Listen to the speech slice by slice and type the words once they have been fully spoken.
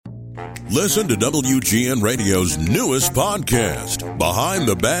Listen to WGN Radio's newest podcast, Behind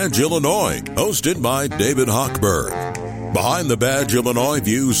the Badge Illinois, hosted by David Hochberg. Behind the Badge Illinois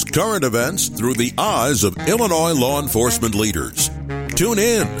views current events through the eyes of Illinois law enforcement leaders. Tune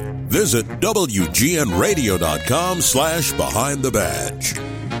in. Visit WGNRadio.com/Behind the Badge.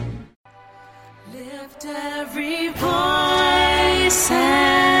 Lift every voice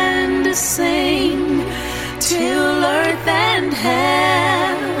and sing till earth and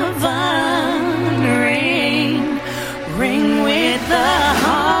heaven ring with the harmony.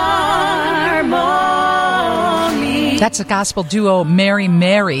 That's a gospel duo, Mary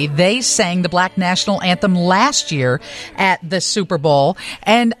Mary. They sang the Black National Anthem last year at the Super Bowl.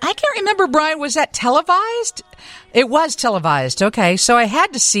 And I can't remember, Brian, was that televised? It was televised. Okay, so I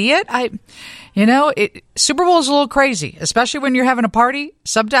had to see it. Super Bowl is a little crazy, especially when you're having a party.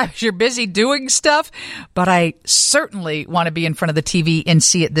 Sometimes you're busy doing stuff, but I certainly want to be in front of the TV and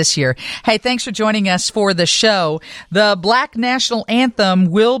see it this year. Hey, thanks for joining us for the show. The Black National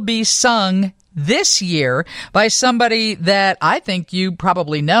Anthem will be sung this year by somebody that I think you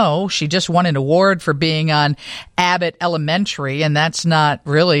probably know. She just won an award for being on Abbott Elementary, and that's not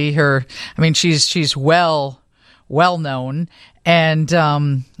really her. I mean, she's well known. And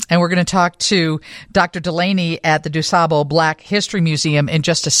we're going to talk to Dr. Delaney at the DuSable Black History Museum in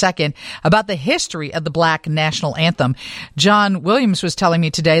just a second about the history of the Black National Anthem. John Williams was telling me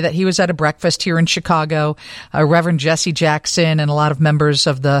today that he was at a breakfast here in Chicago. Reverend Jesse Jackson and a lot of members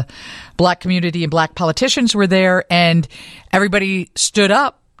of the Black community and Black politicians were there, and everybody stood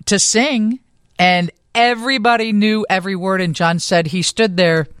up to sing, and everybody knew every word. And John said he stood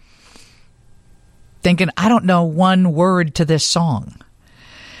there thinking, I don't know one word to this song.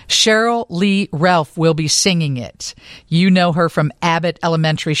 Cheryl Lee Ralph will be singing it. You know her from Abbott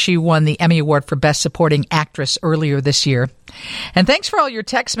Elementary. She won the Emmy Award for Best Supporting Actress earlier this year. And thanks for all your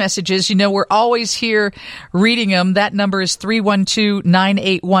text messages. You know, we're always here reading them. That number is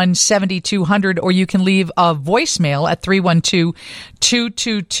 312-981-7200, or you can leave a voicemail at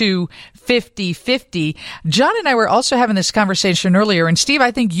 312-222-5050. John and I were also having this conversation earlier, and Steve,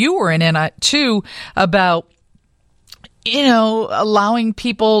 I think you were in it too, about allowing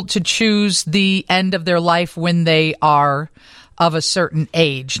people to choose the end of their life when they are of a certain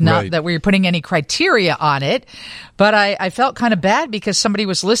age. Not right. That we're putting any criteria on it, but I felt kind of bad because somebody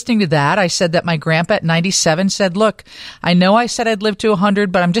was listening to that. I said that my grandpa at 97 said, look, I know I said I'd live to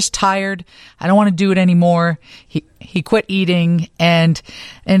 100, but I'm just tired. I don't want to do it anymore. He quit eating, and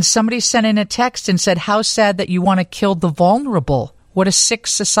somebody sent in a text and said, how sad that you want to kill the vulnerable. What a sick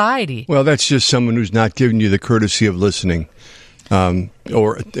society. Well, that's just someone who's not giving you the courtesy of listening,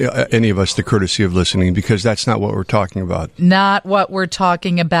 or any of us the courtesy of listening, because that's not what we're talking about. Not what we're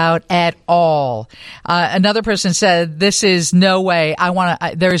talking about at all. Another person said, "This is no way.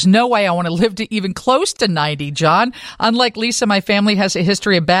 There is no way I want to live to even close to 90, John. Unlike Lisa, my family has a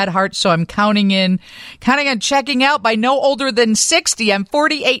history of bad hearts, so I'm counting on checking out by no older than 60. I'm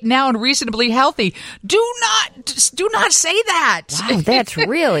 48 now and reasonably healthy. Do not say that. Wow, that's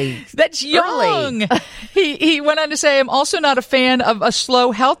really that's young." He went on to say, "I'm also not a fan of a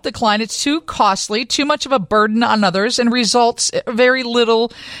slow health decline. It's too costly, too much of a burden on others, and results in very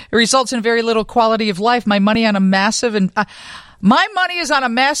little quality of life. My money is on a massive and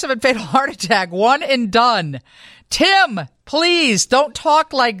fatal heart attack. One and done." Tim, please don't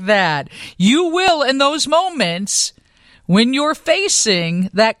talk like that. You will, in those moments when you're facing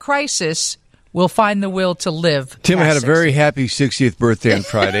that crisis, will find the will to live. Tim had a very happy 60th birthday on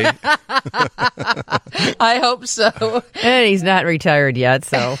Friday. I hope so. And he's not retired yet,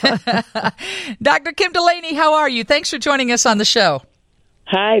 so. Dr. Kim Delaney, how are you? Thanks for joining us on the show.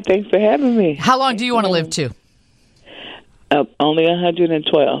 Hi, thanks for having me. How long do you want to live to? Only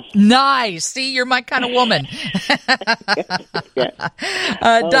 112. Nice. See, you're my kind of woman.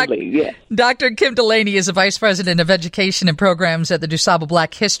 Dr. Kim Delaney is a Vice President of Education and Programs at the DuSable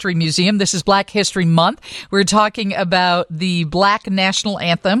Black History Museum. This is Black History Month. We're talking about the Black National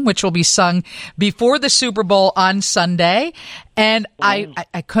Anthem, which will be sung before the Super Bowl on Sunday. And I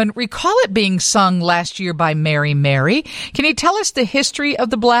couldn't recall it being sung last year by Mary Mary. Can you tell us the history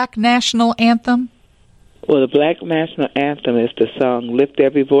of the Black National Anthem? Well, the Black National Anthem is the song Lift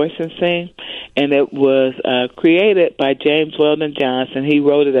Every Voice and Sing, and it was created by James Weldon Johnson. He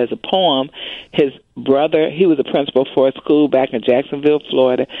wrote it as a poem. His brother, he was a principal for a school back in Jacksonville,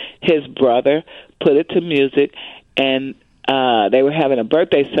 Florida. His brother put it to music, and they were having a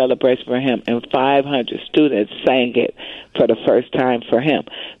birthday celebration for him, and 500 students sang it for the first time for him.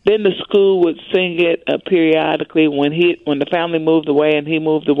 Then the school would sing it periodically. When the family moved away and he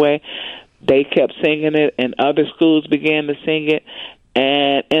moved away, they kept singing it, and other schools began to sing it.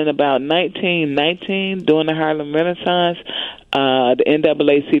 And in about 1919, during the Harlem Renaissance, the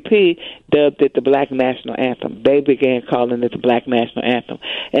NAACP dubbed it the Black National Anthem. They began calling it the Black National Anthem.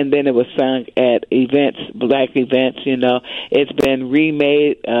 And then it was sung at events, black events, you know. It's been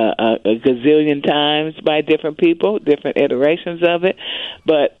remade a gazillion times by different people, different iterations of it.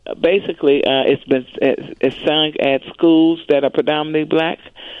 But basically, it's sung at schools that are predominantly black.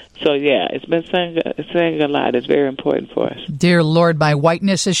 So, yeah, it's been sang a lot. It's very important for us. Dear Lord, my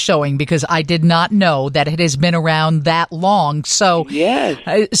whiteness is showing because I did not know that it has been around that long. So, yes.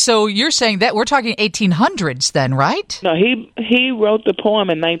 So you're saying that we're talking 1800s then, right? No, he wrote the poem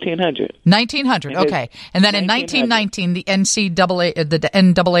in 1900. 1900, okay. And then in 1919, the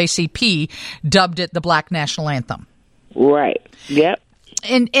NAACP dubbed it the Black National Anthem. Right. Yep.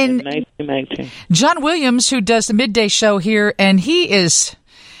 In 1919. John Williams, who does the midday show here, and he's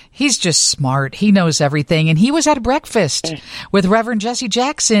just smart. He knows everything. And he was at a breakfast with Reverend Jesse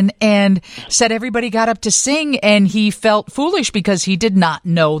Jackson and said everybody got up to sing, and he felt foolish because he did not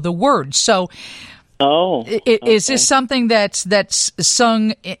know the words. So is this something that's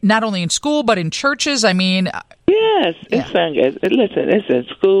sung not only in school but in churches? I mean... Yes, it's sung. Listen, it's in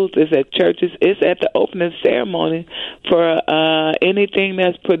schools, it's at churches, it's at the opening ceremony for anything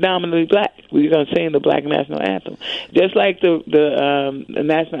that's predominantly black. We're going to sing the Black National Anthem. Just like the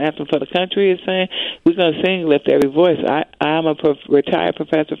national anthem for the country is saying, we're going to sing Lift Every Voice. I'm a retired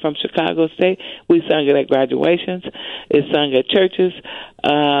professor from Chicago State. We sung it at graduations. It's sung at churches.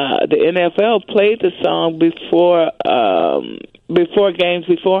 The NFL played the song before games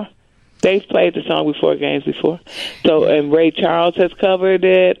before. They've played the song before games before. So, and Ray Charles has covered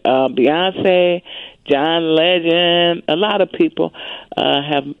it. Beyonce, John Legend, a lot of people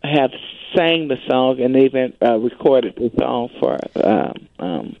have sang the song and even recorded the song for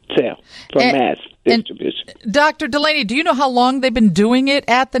sale, for mass distribution. Dr. Delaney, do you know how long they've been doing it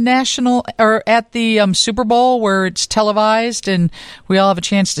at the national or at the Super Bowl, where it's televised and we all have a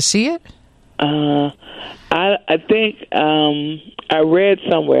chance to see it? I think I read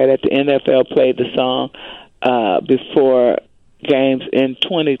somewhere that the NFL played the song before games in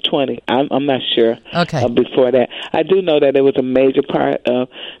 2020. I'm not sure. Okay. Before that, I do know that it was a major part of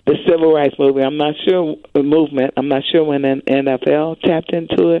the civil rights movement. I'm not sure the movement. I'm not sure when the NFL tapped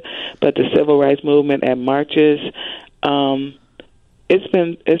into it, but the civil rights movement at marches.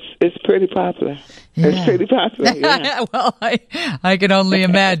 It's pretty popular. Yeah. It's pretty popular. Yeah. Well, I can only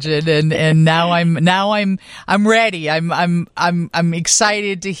imagine, and now I'm ready. I'm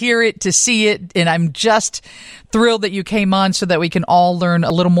excited to hear it, to see it, and I'm just thrilled that you came on so that we can all learn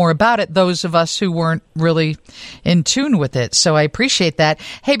a little more about it, those of us who weren't really in tune with it. So I appreciate that.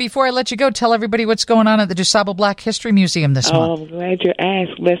 Hey, before I let you go, tell everybody what's going on at the DuSable Black History Museum this month. I'm glad you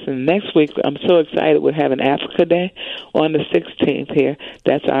asked. Listen, next week I'm so excited. We're having Africa Day on the 16th here.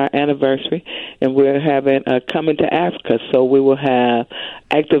 That's our anniversary, and we're having Coming to Africa. So we will have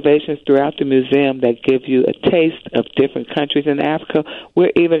activations throughout the museum that give you a taste of different countries in Africa.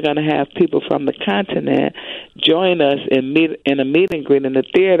 We're even going to have people from the continent join us in a meet and greet in the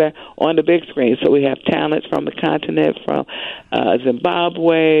theater on the big screen. So we have talents from the continent, from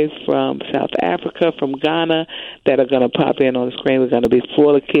Zimbabwe, from South Africa, from Ghana, that are going to pop in on the screen. We're going to be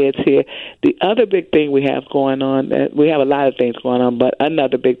full of kids here. The other big thing we have going on, we have a lot of things going on, but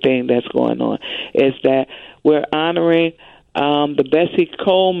another big thing that's going on is that we're honoring the Bessie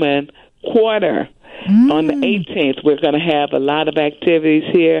Coleman Quarter. On the 18th, we're going to have a lot of activities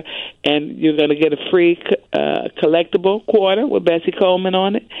here, and you're going to get a free collectible quarter with Bessie Coleman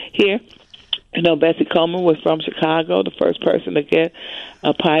on it here. You know, Bessie Coleman was from Chicago, the first person to get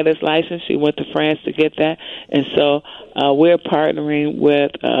a pilot's license. She went to France to get that. And so we're partnering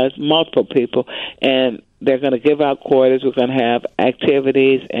with multiple people, and they're going to give out quarters. We're going to have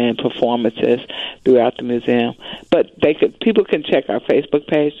activities and performances throughout the museum. But people can check our Facebook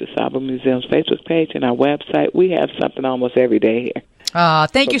page, the DuSable Museum's Facebook page, and our website. We have something almost every day here.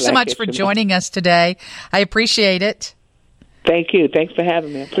 Thank you so much for joining us today. I appreciate it. Thank you. Thanks for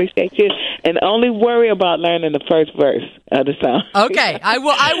having me. I appreciate you. And only worry about learning the first verse of the song. Okay. I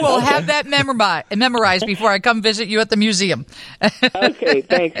will have that memorized before I come visit you at the museum. Okay.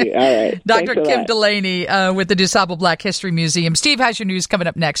 Thank you. All right. Dr. Kim Delaney with the DuSable Black History Museum. Steve has your news coming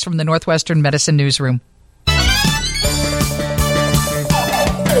up next from the Northwestern Medicine Newsroom.